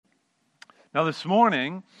Now this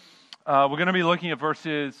morning, we're going to be looking at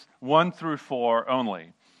verses 1 through 4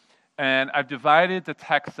 only. And I've divided the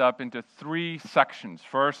text up into three sections.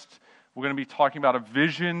 First, we're going to be talking about a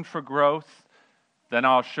vision for growth. Then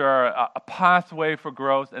I'll share a pathway for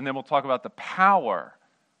growth. And then we'll talk about the power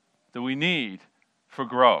that we need for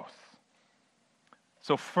growth.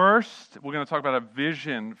 So first, we're going to talk about a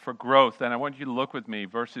vision for growth. And I want you to look with me,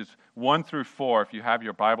 verses 1 through 4, if you have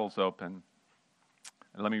your Bibles open.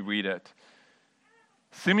 And let me read it.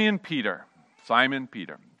 Simon Peter,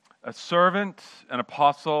 a servant and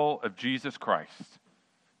apostle of Jesus Christ,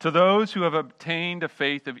 to those who have obtained a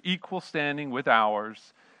faith of equal standing with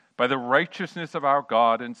ours by the righteousness of our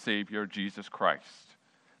God and Savior, Jesus Christ.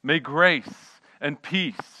 May grace and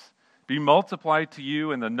peace be multiplied to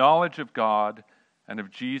you in the knowledge of God and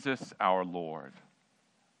of Jesus our Lord.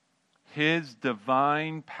 His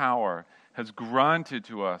divine power has granted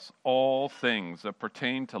to us all things that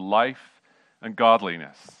pertain to life and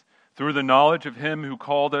godliness, through the knowledge of Him who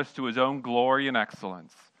called us to His own glory and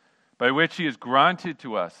excellence, by which He has granted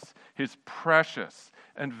to us His precious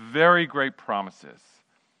and very great promises,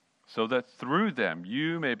 so that through them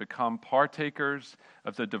you may become partakers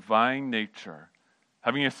of the divine nature,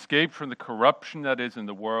 having escaped from the corruption that is in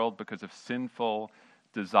the world because of sinful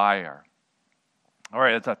desire. All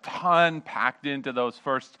right, it's a ton packed into those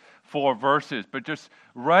first 4 verses, but just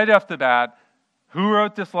right off the bat, who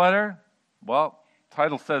wrote this letter? Well,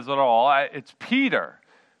 title says it all. It's Peter,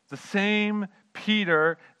 the same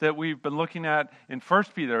Peter that we've been looking at in 1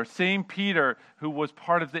 Peter, same Peter who was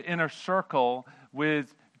part of the inner circle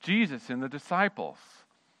with Jesus and the disciples.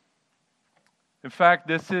 In fact,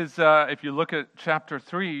 this is, if you look at chapter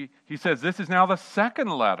 3, he says, "This is now the second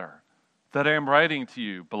letter that I am writing to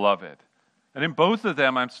you, beloved. And in both of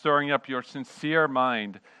them, I'm stirring up your sincere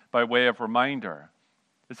mind by way of reminder."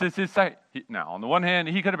 This is his side. Now, on the one hand,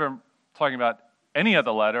 he could have been talking about any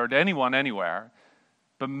other letter to anyone, anywhere.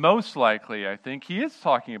 But most likely, I think, he is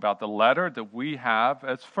talking about the letter that we have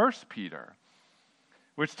as 1 Peter,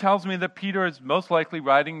 which tells me that Peter is most likely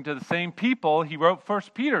writing to the same people he wrote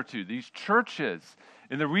 1 Peter to, these churches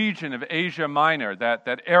in the region of Asia Minor,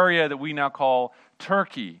 that area that we now call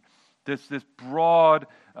Turkey, this broad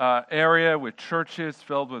area with churches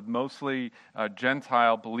filled with mostly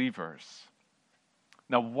Gentile believers.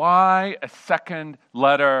 Now, why a second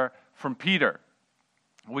letter from Peter?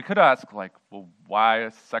 We could ask, why a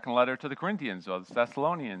second letter to the Corinthians or the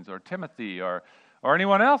Thessalonians or Timothy or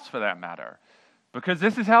anyone else for that matter? Because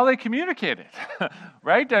this is how they communicated,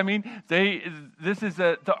 right? I mean,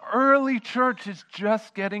 the early church is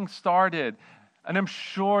just getting started. And I'm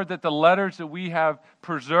sure that the letters that we have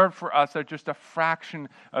preserved for us are just a fraction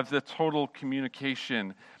of the total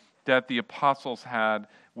communication that the apostles had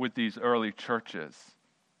with these early churches.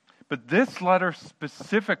 But this letter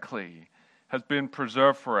specifically has been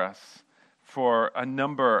preserved for us for a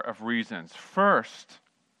number of reasons. First,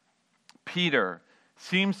 Peter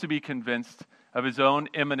seems to be convinced of his own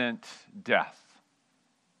imminent death.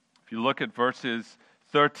 If you look at verses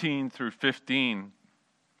 13 through 15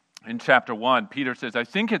 in chapter 1, Peter says, "I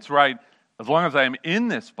think it's right, as long as I am in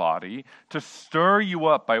this body, to stir you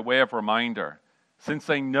up by way of reminder, since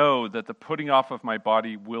I know that the putting off of my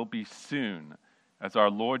body will be soon, as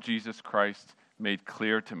our Lord Jesus Christ made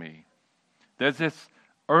clear to me." There's this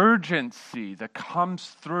urgency that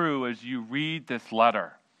comes through as you read this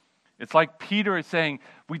letter. It's like Peter is saying,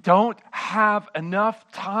 we don't have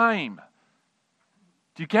enough time.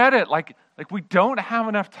 Do you get it? Like we don't have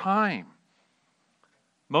enough time.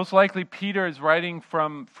 Most likely Peter is writing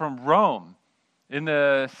from Rome in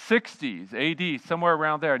the 60s AD, somewhere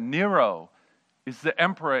around there. Nero is the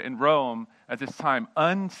emperor in Rome at this time,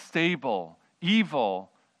 unstable,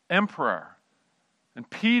 evil emperor. And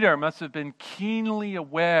Peter must have been keenly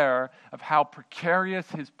aware of how precarious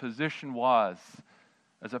his position was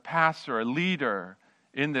as a pastor, a leader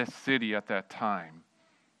in this city at that time.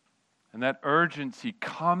 And that urgency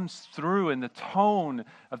comes through in the tone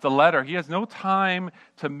of the letter. He has no time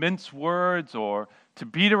to mince words or to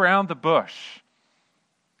beat around the bush.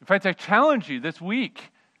 In fact, I challenge you this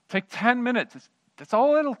week, take 10 minutes. That's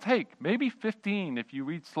all it'll take, maybe 15 if you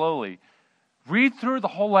read slowly. Read through the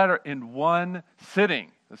whole letter in one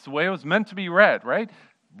sitting. That's the way it was meant to be read, right?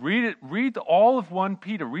 Read all of 1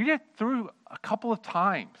 Peter. Read it through a couple of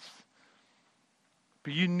times.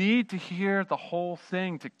 But you need to hear the whole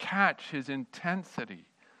thing to catch his intensity.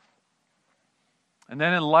 And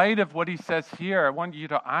then in light of what he says here, I want you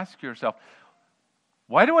to ask yourself,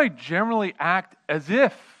 why do I generally act as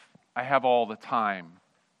if I have all the time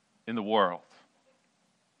in the world?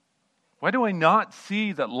 Why do I not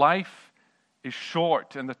see that life is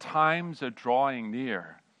short and the times are drawing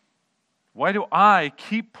near? Why do I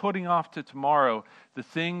keep putting off to tomorrow the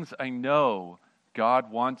things I know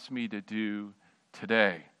God wants me to do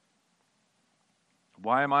today?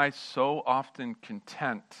 Why am I so often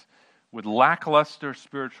content with lackluster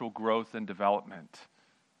spiritual growth and development?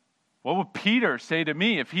 What would Peter say to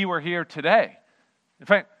me if he were here today? In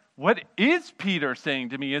fact, what is Peter saying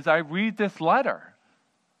to me as I read this letter?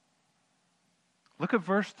 Look at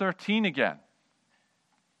verse 13 again.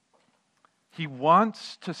 He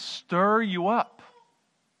wants to stir you up.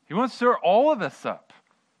 He wants to stir all of us up,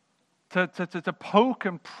 to poke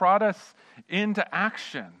and prod us into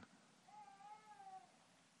action.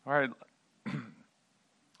 All right,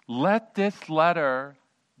 let this letter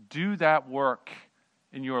do that work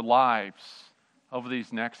in your lives over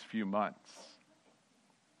these next few months.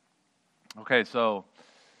 Okay, so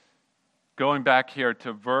going back here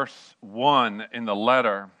to verse 1 in the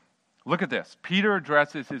letter, look at this. Peter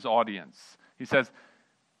addresses his audience. He says,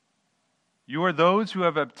 "You are those who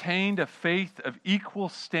have obtained a faith of equal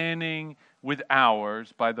standing with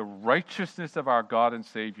ours by the righteousness of our God and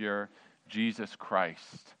Savior, Jesus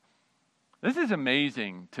Christ." This is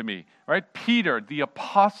amazing to me, right? Peter, the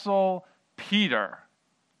apostle Peter,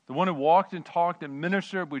 the one who walked and talked and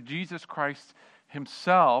ministered with Jesus Christ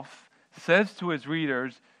himself, says to his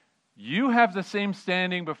readers, you have the same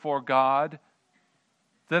standing before God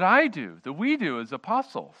that I do, that we do as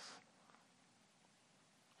apostles.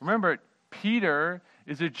 Remember, Peter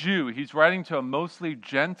is a Jew. He's writing to a mostly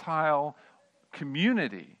Gentile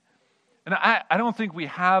community. And I don't think we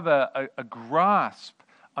have a grasp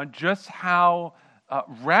on just how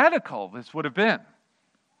radical this would have been,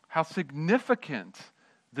 how significant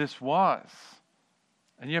this was.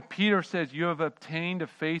 And yet Peter says, you have obtained a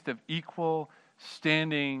faith of equal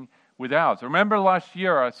standing with ours. Remember last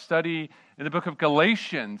year, a study in the book of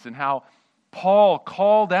Galatians and how Paul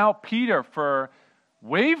called out Peter for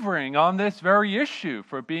wavering on this very issue,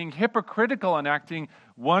 for being hypocritical and acting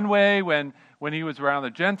one way when he was around the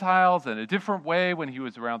Gentiles and a different way when he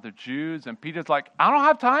was around the Jews. And Peter's like, I don't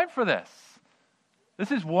have time for this.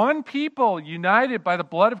 This is one people united by the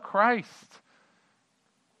blood of Christ.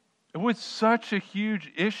 It was such a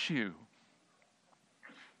huge issue.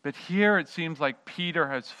 But here it seems like Peter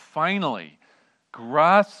has finally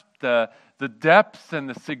grasped the depths and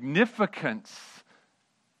the significance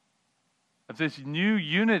of this new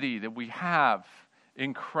unity that we have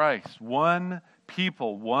in Christ. One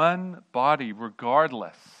people, one body,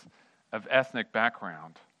 regardless of ethnic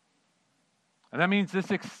background. And that means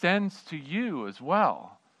this extends to you as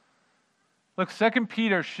well. Look, 2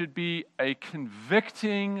 Peter should be a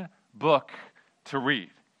convicting book to read.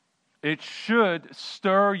 It should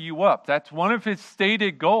stir you up. That's one of his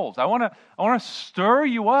stated goals. I want to stir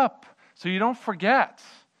you up so you don't forget.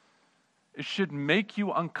 It should make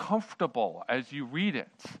you uncomfortable as you read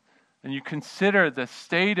it and you consider the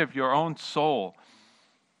state of your own soul.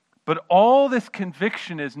 But all this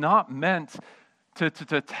conviction is not meant to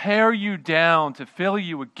tear you down, to fill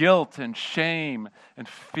you with guilt and shame and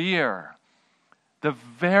fear. The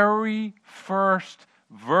very first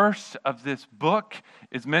verse of this book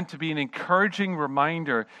is meant to be an encouraging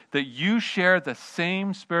reminder that you share the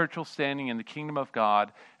same spiritual standing in the kingdom of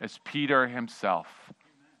God as Peter himself.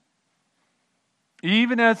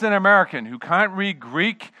 Even as an American who can't read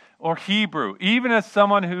Greek or Hebrew, even as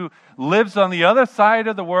someone who lives on the other side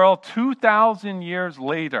of the world 2,000 years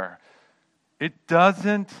later, it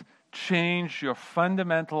doesn't change your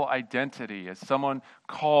fundamental identity as someone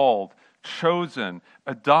called, chosen,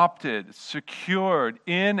 adopted, secured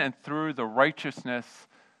in and through the righteousness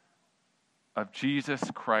of Jesus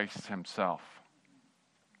Christ himself.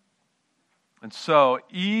 And so,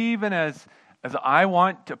 even as I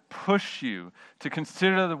want to push you to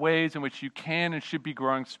consider the ways in which you can and should be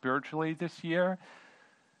growing spiritually this year,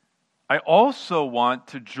 I also want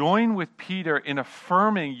to join with Peter in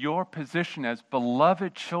affirming your position as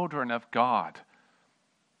beloved children of God.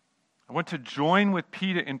 I want to join with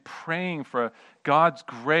Peter in praying for God's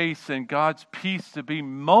grace and God's peace to be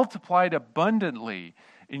multiplied abundantly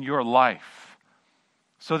in your life,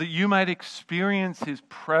 so that you might experience his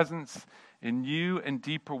presence in new and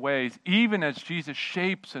deeper ways, even as Jesus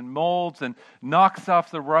shapes and molds and knocks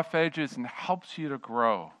off the rough edges and helps you to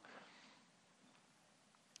grow.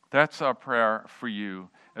 That's our prayer for you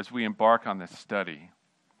as we embark on this study.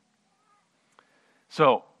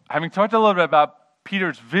 So, having talked a little bit about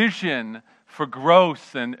Peter's vision for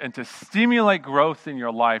growth and to stimulate growth in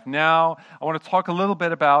your life, now I want to talk a little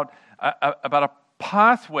bit about a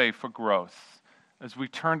pathway for growth as we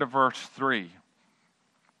turn to verse 3.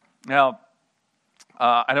 Now,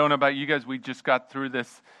 I don't know about you guys, we just got through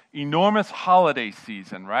this enormous holiday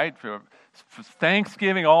season, right?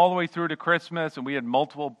 Thanksgiving all the way through to Christmas, and we had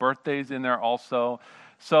multiple birthdays in there also.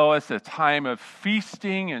 So it's a time of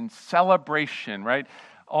feasting and celebration, right?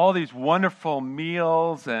 All these wonderful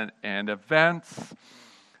meals and events.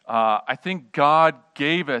 I think God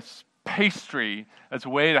gave us pastry as a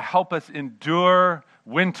way to help us endure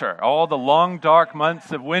winter, all the long, dark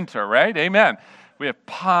months of winter, right? Amen. We have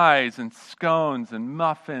pies and scones and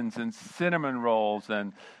muffins and cinnamon rolls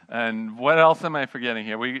and what else am I forgetting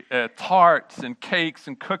here? We tarts and cakes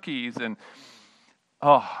and cookies and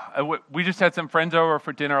we just had some friends over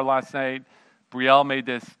for dinner last night. Brielle made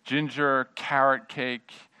this ginger carrot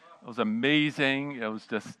cake. It was amazing. It was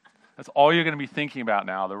just that's all you're going to be thinking about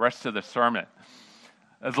now the rest of the sermon.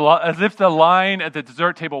 As if the line at the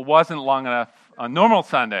dessert table wasn't long enough on normal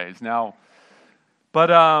Sundays now,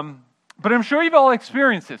 but I'm sure you've all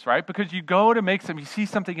experienced this, right? Because you go to make you see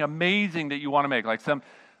something amazing that you want to make, like some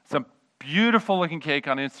beautiful looking cake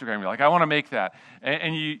on Instagram. You're like, I want to make that.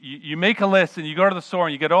 And you make a list and you go to the store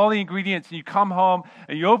and you get all the ingredients and you come home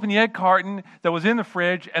and you open the egg carton that was in the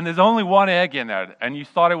fridge and there's only one egg in there and you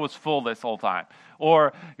thought it was full this whole time.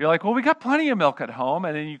 Or you're like, well, we got plenty of milk at home.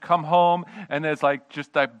 And then you come home and there's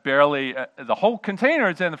barely, the whole container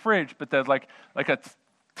is in the fridge, but there's like a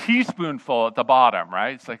teaspoonful at the bottom,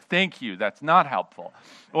 right? It's like, thank you, that's not helpful.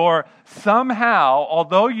 Or somehow,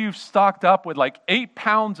 although you've stocked up with 8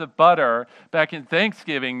 pounds of butter back in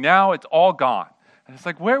Thanksgiving, now it's all gone. And it's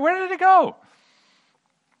like, where did it go?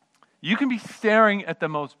 You can be staring at the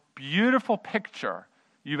most beautiful picture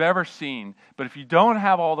you've ever seen, but if you don't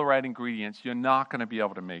have all the right ingredients, you're not going to be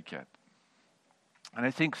able to make it. And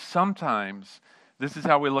I think sometimes this is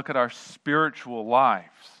how we look at our spiritual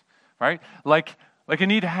lives, right? Like I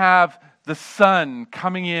need to have the sun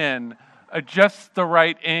coming in at just the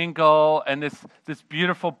right angle and this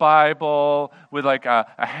beautiful Bible with a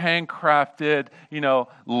handcrafted,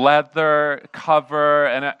 leather cover,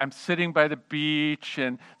 and I'm sitting by the beach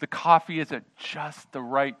and the coffee is at just the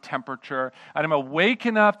right temperature and I'm awake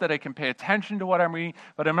enough that I can pay attention to what I'm reading,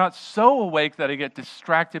 but I'm not so awake that I get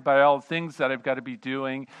distracted by all the things that I've got to be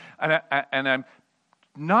doing and I'm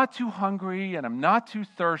not too hungry and I'm not too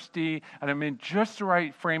thirsty and I'm in just the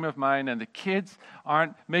right frame of mind and the kids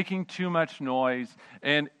aren't making too much noise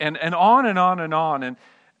and on and on and on.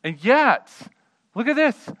 And yet, look at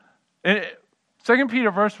this. 2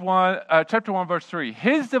 Peter chapter 1, verse 3.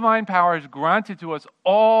 His divine power has granted to us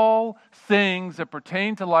all things that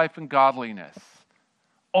pertain to life and godliness.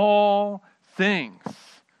 All things.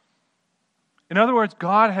 In other words,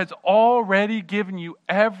 God has already given you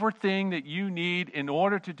everything that you need in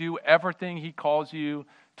order to do everything He calls you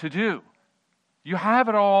to do. You have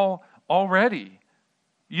it all already.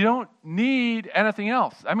 You don't need anything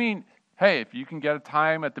else. I mean, hey, if you can get a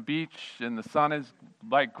time at the beach and the sun is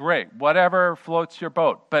great, whatever floats your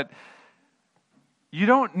boat. But you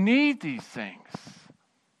don't need these things.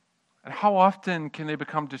 And how often can they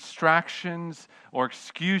become distractions or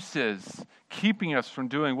excuses keeping us from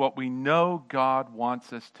doing what we know God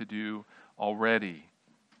wants us to do already?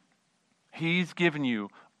 He's given you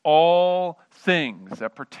all things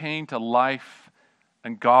that pertain to life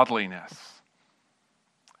and godliness.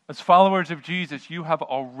 As followers of Jesus, you have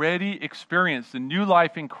already experienced the new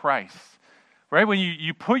life in Christ. Right? When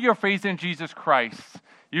you put your faith in Jesus Christ,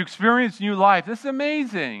 you experience new life. This is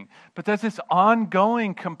amazing. But there's this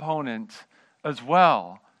ongoing component as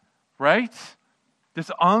well, right? This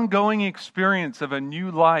ongoing experience of a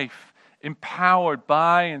new life empowered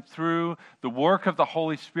by and through the work of the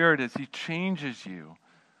Holy Spirit as He changes you.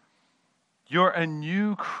 You're a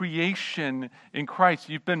new creation in Christ.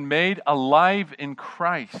 You've been made alive in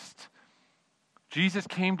Christ. Jesus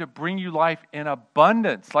came to bring you life in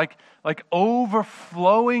abundance, like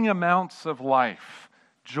overflowing amounts of life.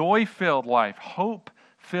 Joy-filled life,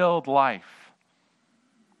 hope-filled life.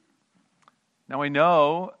 Now I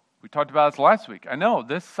know, we talked about this last week, I know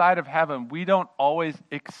this side of heaven, we don't always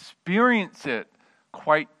experience it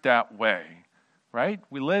quite that way, right?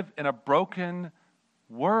 We live in a broken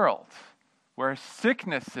world where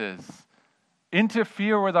sicknesses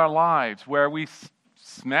interfere with our lives, where we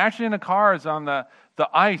smash into cars on the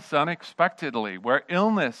ice unexpectedly, where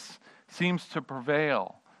illness seems to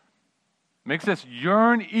prevail. Makes us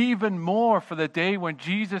yearn even more for the day when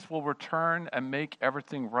Jesus will return and make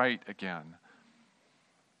everything right again.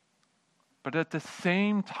 But at the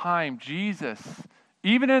same time, Jesus,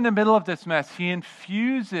 even in the middle of this mess, He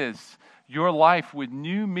infuses your life with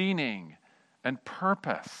new meaning and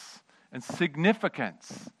purpose and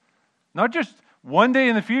significance. Not just one day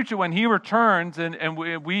in the future when He returns and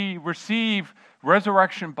we receive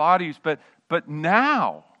resurrection bodies, but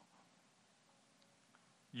now.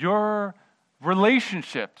 Your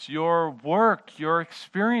relationships, your work, your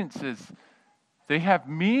experiences, they have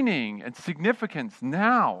meaning and significance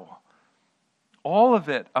now. All of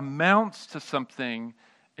it amounts to something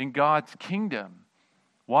in God's kingdom.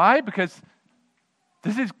 Why? Because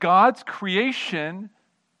this is God's creation.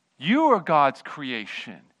 You are God's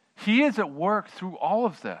creation. He is at work through all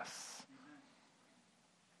of this.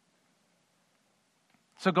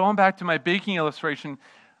 So going back to my baking illustration,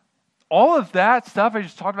 all of that stuff I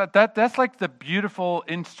just talked about, that's like the beautiful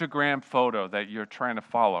Instagram photo that you're trying to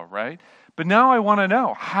follow, right? But now I want to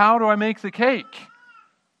know, how do I make the cake?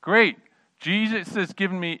 Great. Jesus has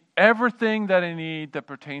given me everything that I need that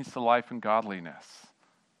pertains to life and godliness.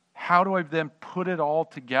 How do I then put it all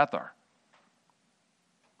together?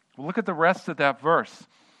 Well, look at the rest of that verse.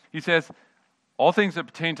 He says, all things that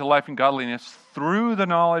pertain to life and godliness through the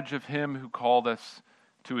knowledge of him who called us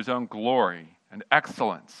to his own glory and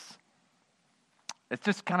excellence. It's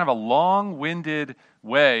just kind of a long-winded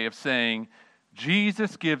way of saying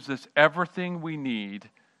Jesus gives us everything we need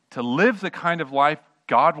to live the kind of life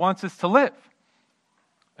God wants us to live.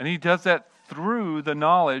 And he does that through the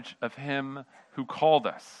knowledge of him who called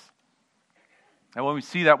us. And when we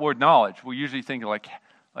see that word knowledge, we usually think like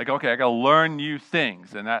okay, I got to learn new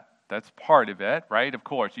things. And that's part of it, right? Of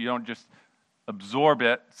course, you don't just absorb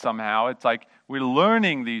it somehow. It's like we're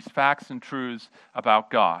learning these facts and truths about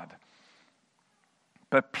God.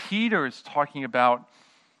 But Peter is talking about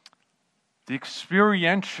the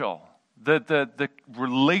experiential, the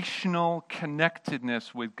relational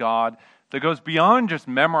connectedness with God that goes beyond just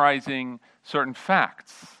memorizing certain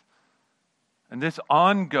facts. And this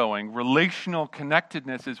ongoing relational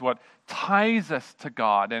connectedness is what ties us to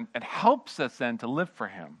God and helps us then to live for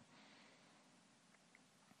him.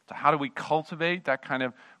 So how do we cultivate that kind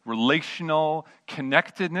of relational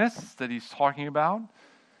connectedness that he's talking about?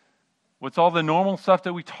 What's all the normal stuff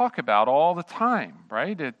that we talk about all the time,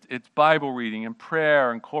 right? It's Bible reading and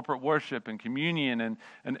prayer and corporate worship and communion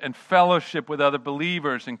and fellowship with other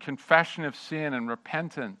believers and confession of sin and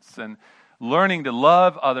repentance and learning to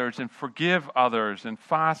love others and forgive others and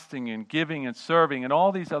fasting and giving and serving and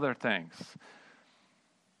all these other things.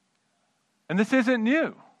 And this isn't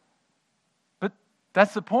new. But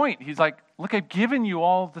that's the point. He's like, look, I've given you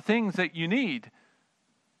all the things that you need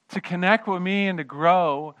to connect with me and to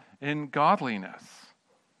grow in godliness.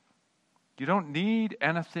 You don't need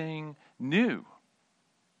anything new.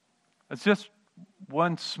 It's just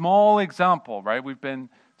one small example, right? We've been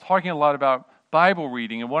talking a lot about Bible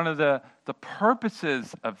reading, and one of the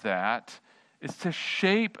purposes of that is to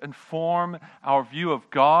shape and form our view of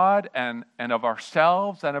God and of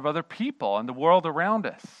ourselves and of other people and the world around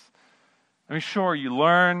us. I mean, sure, you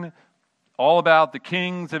learn all about the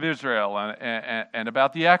kings of Israel and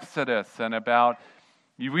about the Exodus and about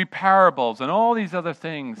you read parables and all these other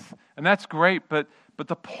things, and that's great, but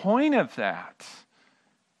the point of that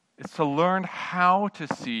is to learn how to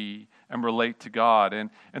see and relate to God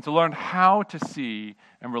and to learn how to see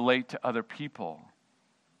and relate to other people.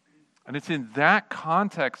 And it's in that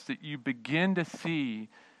context that you begin to see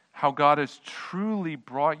how God has truly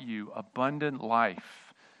brought you abundant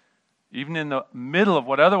life, even in the middle of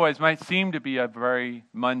what otherwise might seem to be a very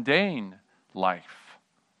mundane life.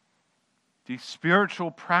 These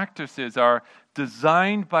spiritual practices are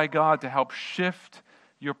designed by God to help shift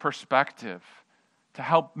your perspective, to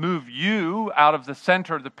help move you out of the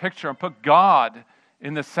center of the picture and put God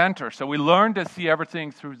in the center. So we learn to see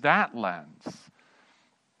everything through that lens.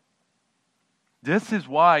 This is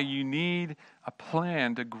why you need a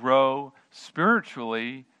plan to grow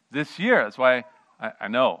spiritually this year. That's why I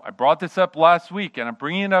know I brought this up last week, and I'm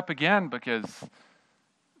bringing it up again because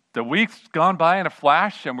the week's gone by in a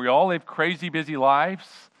flash, and we all live crazy busy lives.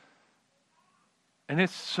 And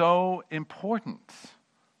it's so important.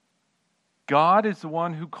 God is the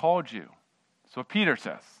one who called you. That's what Peter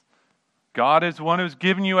says. God is the one who's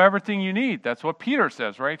given you everything you need. That's what Peter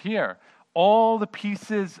says right here. All the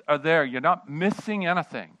pieces are there. You're not missing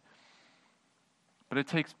anything. But it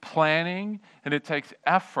takes planning and it takes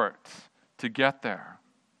effort to get there.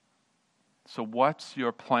 So what's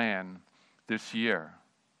your plan this year?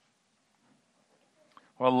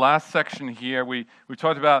 Well, last section here, we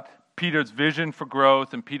talked about Peter's vision for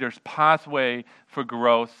growth and Peter's pathway for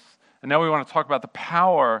growth. And now we want to talk about the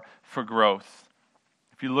power for growth.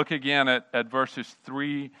 If you look again at verses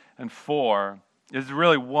 3 and 4, it's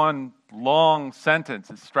really one long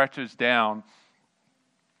sentence. It stretches down.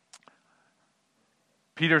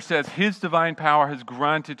 Peter says, his divine power has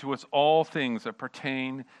granted to us all things that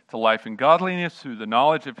pertain to life and godliness through the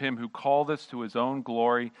knowledge of him who called us to his own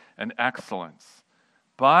glory and excellence,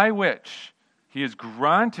 by which he has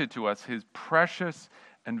granted to us his precious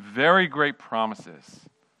and very great promises,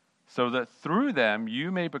 so that through them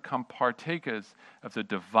you may become partakers of the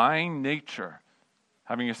divine nature,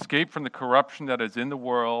 having escaped from the corruption that is in the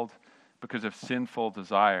world because of sinful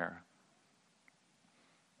desire.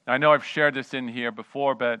 I know I've shared this in here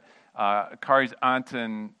before, but Kari's aunt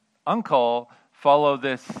and uncle follow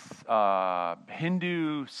this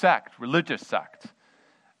Hindu sect, religious sect.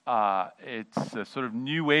 It's a sort of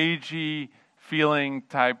new agey feeling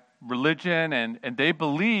type religion, and they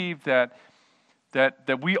believe that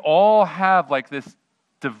we all have like this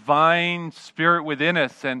divine spirit within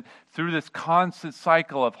us, and through this constant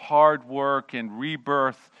cycle of hard work and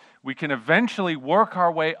rebirth, we can eventually work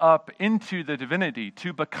our way up into the divinity,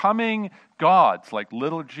 to becoming gods, like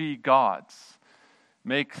little g gods.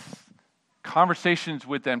 Makes conversations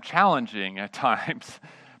with them challenging at times,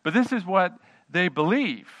 but this is what they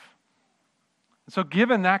believe. So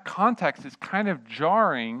given that context, it's kind of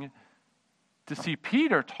jarring to see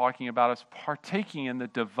Peter talking about us partaking in the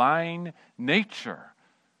divine nature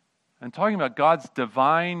and talking about God's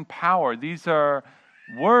divine power. These are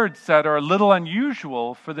words that are a little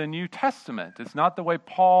unusual for the New Testament. It's not the way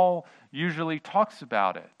Paul usually talks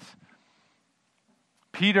about it.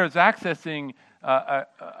 Peter is accessing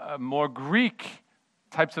a more Greek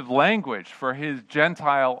types of language for his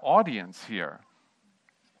Gentile audience here.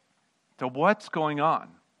 So what's going on?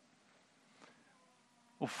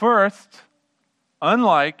 Well, first,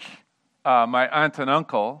 unlike my aunt and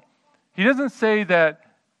uncle, he doesn't say that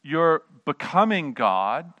you're becoming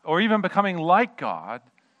God or even becoming like God.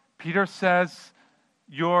 Peter says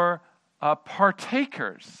you're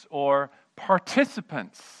partakers or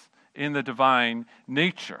participants in the divine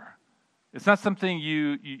nature. It's not something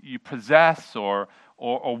you possess or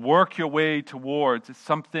work your way towards. It's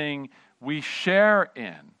something we share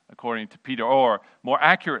in, according to Peter, or more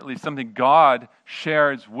accurately, something God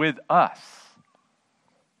shares with us.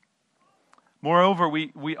 Moreover,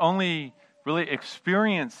 we only really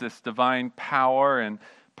experience this divine power and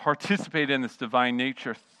participate in this divine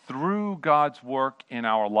nature through God's work in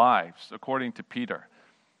our lives, according to Peter.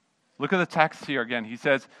 Look at the text here again. He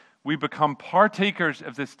says, we become partakers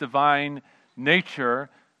of this divine nature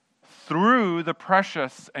through the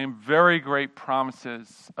precious and very great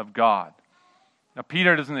promises of God. Now,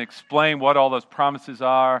 Peter doesn't explain what all those promises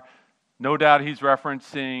are. No doubt he's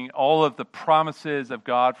referencing all of the promises of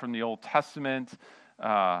God from the Old Testament.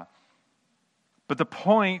 But the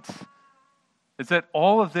point is that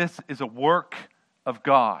all of this is a work of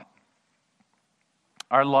God.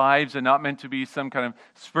 Our lives are not meant to be some kind of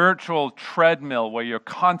spiritual treadmill where you're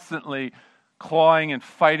constantly clawing and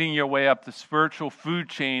fighting your way up the spiritual food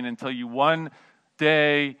chain until you one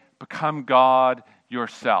day become God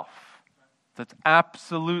yourself. That's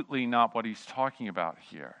absolutely not what he's talking about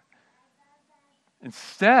here.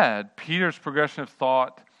 Instead, Peter's progression of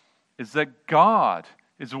thought is that God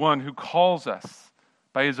is the one who calls us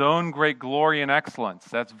by his own great glory and excellence.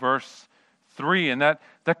 That's verse 3. And that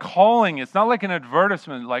calling is not like an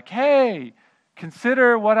advertisement, like, hey,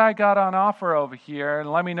 consider what I got on offer over here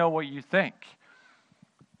and let me know what you think.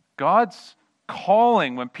 God's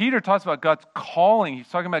calling, when Peter talks about God's calling, he's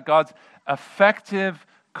talking about God's effective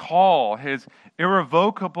call, his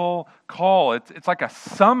irrevocable call. It's like a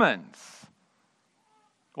summons.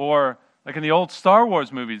 Or like in the old Star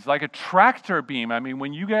Wars movies, like a tractor beam. I mean,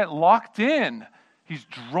 when you get locked in, he's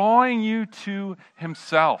drawing you to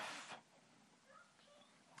himself.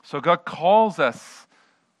 So God calls us,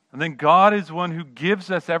 and then God is one who gives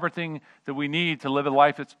us everything that we need to live a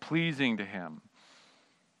life that's pleasing to him.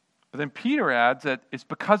 But then Peter adds that it's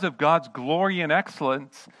because of God's glory and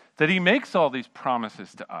excellence that he makes all these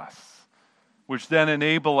promises to us, which then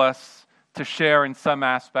enable us to share in some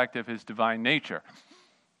aspect of his divine nature.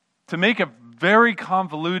 To make a very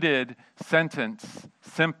convoluted sentence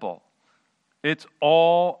simple, it's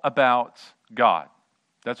all about God.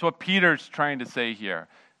 That's what Peter's trying to say here.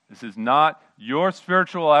 This is not your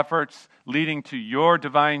spiritual efforts leading to your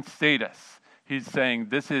divine status. He's saying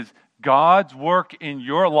this is God's work in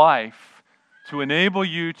your life to enable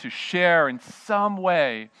you to share in some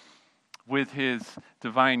way with his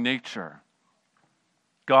divine nature.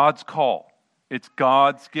 God's call. It's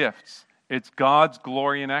God's gifts. It's God's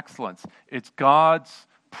glory and excellence. It's God's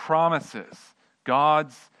promises,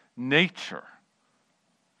 God's nature.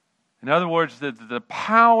 In other words, the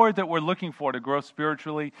power that we're looking for to grow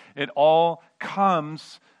spiritually, it all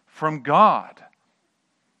comes from God.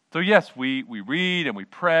 So yes, we read and we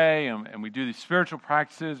pray and we do these spiritual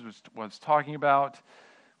practices, which I was talking about.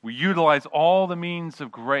 We utilize all the means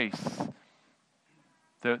of grace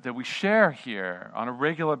that we share here on a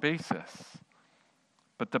regular basis.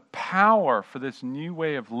 But the power for this new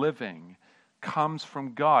way of living comes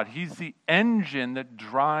from God. He's the engine that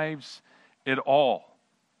drives it all.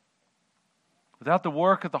 Without the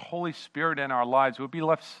work of the Holy Spirit in our lives, we'll be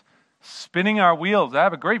left spinning our wheels. I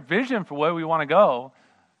have a great vision for where we want to go,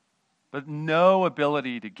 but no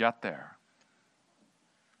ability to get there.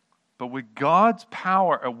 But with God's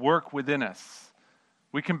power at work within us,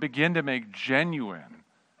 we can begin to make genuine,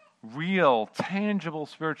 real, tangible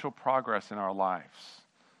spiritual progress in our lives.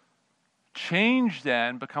 Change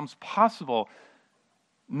then becomes possible,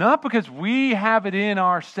 not because we have it in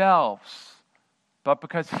ourselves, but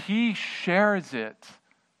because He shares it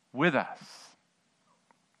with us.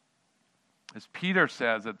 As Peter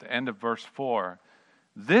says at the end of verse 4,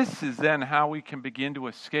 this is then how we can begin to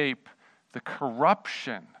escape the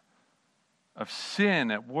corruption of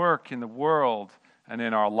sin at work in the world and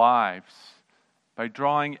in our lives by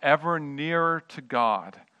drawing ever nearer to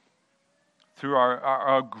God through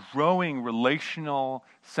our growing relational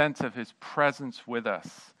sense of His presence with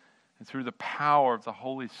us and through the power of the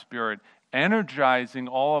Holy Spirit energizing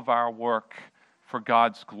all of our work for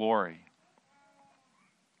God's glory.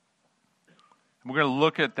 And we're going to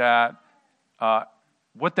look at that,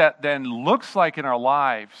 what that then looks like in our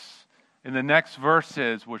lives in the next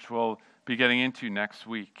verses, which we'll be getting into next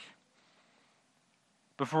week.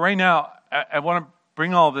 But for right now, I want to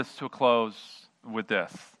bring all this to a close with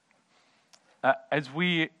this. As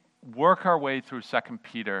we work our way through 2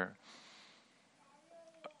 Peter,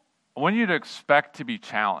 I want you to expect to be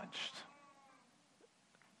challenged.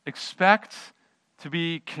 Expect to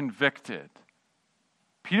be convicted.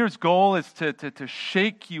 Peter's goal is to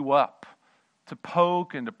shake you up, to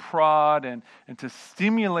poke and to prod and to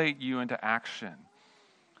stimulate you into action.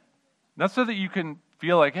 Not so that you can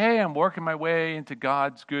feel like, hey, I'm working my way into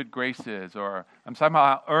God's good graces, or I'm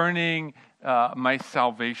somehow earning my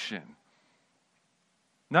salvation.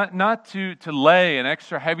 Not to lay an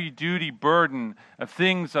extra heavy-duty burden of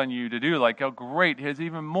things on you to do, like, oh, great, here's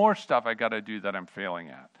even more stuff I got to do that I'm failing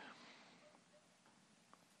at.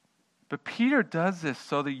 But Peter does this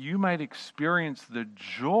so that you might experience the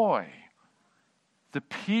joy, the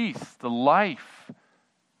peace, the life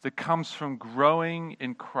that comes from growing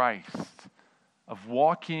in Christ, of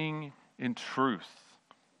walking in truth,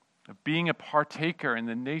 of being a partaker in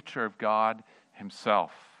the nature of God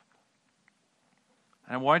Himself.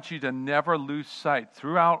 And I want you to never lose sight,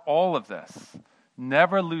 throughout all of this,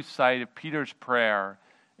 never lose sight of Peter's prayer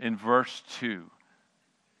in verse 2.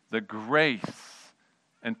 The grace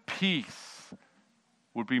and peace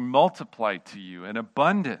would be multiplied to you in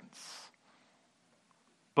abundance,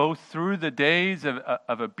 both through the days of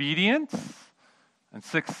obedience and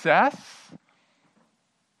success,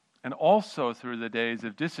 and also through the days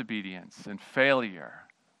of disobedience and failure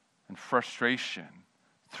and frustration.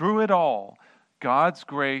 Through it all, God's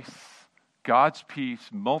grace, God's peace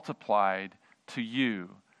multiplied to you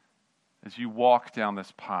as you walk down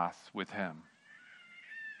this path with Him.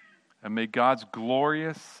 And may God's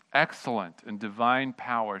glorious, excellent, and divine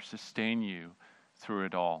power sustain you through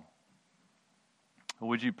it all.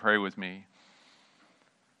 Would you pray with me?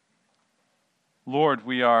 Lord,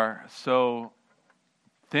 we are so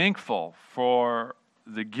thankful for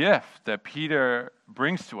the gift that Peter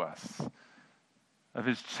brings to us, of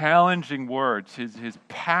his challenging words, his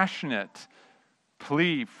passionate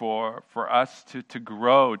plea for us to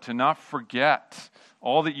grow, to not forget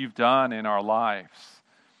all that you've done in our lives.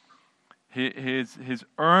 His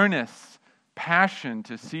earnest passion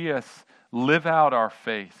to see us live out our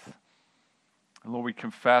faith. And Lord, we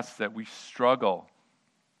confess that we struggle.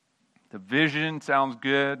 The vision sounds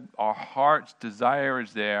good. Our heart's desire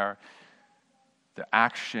is there. The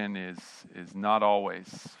action is not always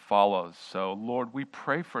follows. So, Lord, we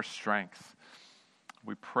pray for strength.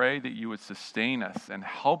 We pray that you would sustain us and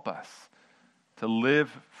help us to live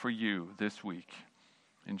for you this week.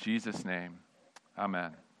 In Jesus' name,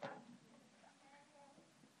 amen.